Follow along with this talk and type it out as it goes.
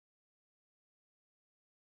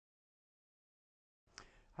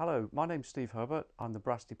Hello, my name's Steve Herbert. I'm the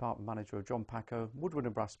Brass Department Manager of John Packer, Woodwind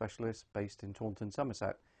and Brass Specialist based in Taunton,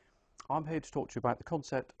 Somerset. I'm here to talk to you about the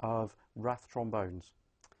concept of Rath trombones.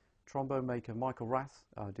 Trombone maker Michael Rath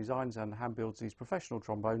designs and hand builds these professional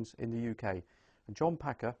trombones in the UK. And John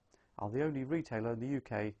Packer are the only retailer in the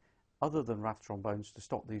UK other than Rath trombones to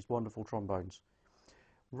stock these wonderful trombones.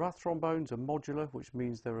 Rath trombones are modular, which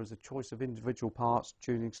means there is a choice of individual parts,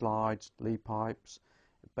 tuning slides, lead pipes,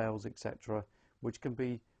 bells, etc., which can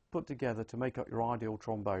be put together to make up your ideal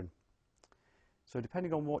trombone. So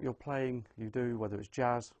depending on what you're playing, you do, whether it's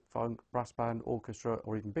jazz, funk, brass band, orchestra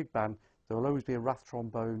or even big band, there will always be a Rath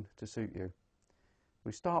trombone to suit you.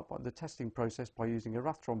 We start by the testing process by using a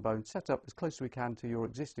Rath trombone set up as close as we can to your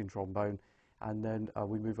existing trombone, and then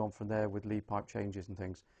we move on from there with lead pipe changes and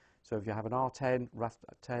things. So if you have an R10, Rath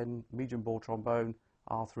 10, medium bore trombone,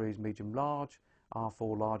 R3 is medium large,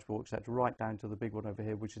 R4 large bore, etc., right down to the big one over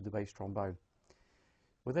here, which is the bass trombone.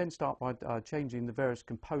 We'll then start by changing the various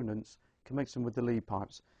components, commencing with the lead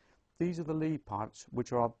pipes. These are the lead pipes,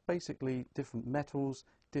 which are basically different metals,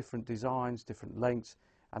 different designs, different lengths,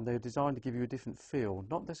 and they're designed to give you a different feel,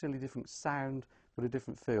 not necessarily a different sound, but a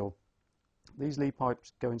different feel. These lead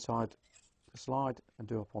pipes go inside the slide and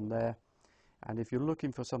do up on there, and if you're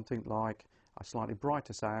looking for something like a slightly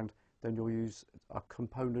brighter sound, then you'll use a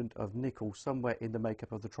component of nickel somewhere in the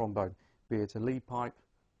makeup of the trombone, be it a lead pipe,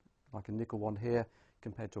 like a nickel one here,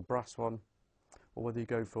 compared to a brass one, or whether you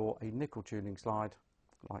go for a nickel tuning slide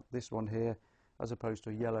like this one here as opposed to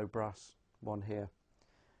a yellow brass one here.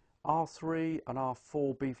 R3 and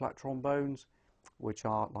R4 B flat trombones, which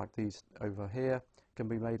are like these over here, can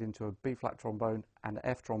be made into a B flat trombone and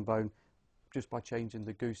F trombone just by changing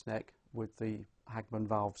the gooseneck with the Hagman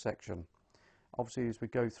valve section. Obviously, as we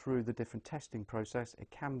go through the different testing process, it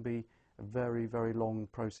can be a very, very long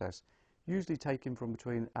process, usually taking from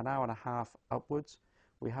between an hour and a half upwards.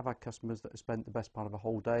 We have had customers that have spent the best part of a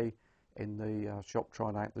whole day in the shop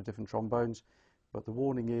trying out the different trombones, but the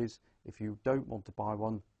warning is, if you don't want to buy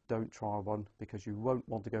one, don't try one, because you won't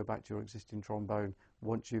want to go back to your existing trombone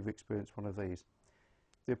once you've experienced one of these.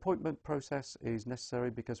 The appointment process is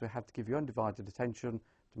necessary because we have to give you undivided attention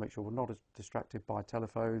to make sure we're not distracted by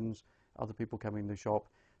telephones, other people coming in the shop.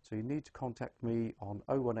 So you need to contact me on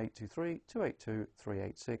 01823 282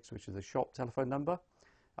 386, which is the shop telephone number.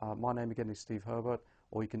 My name again is Steve Herbert,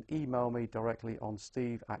 or you can email me directly on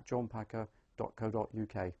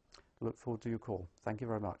steve@johnpacker.co.uk. Look forward to your call. Thank you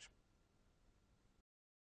very much.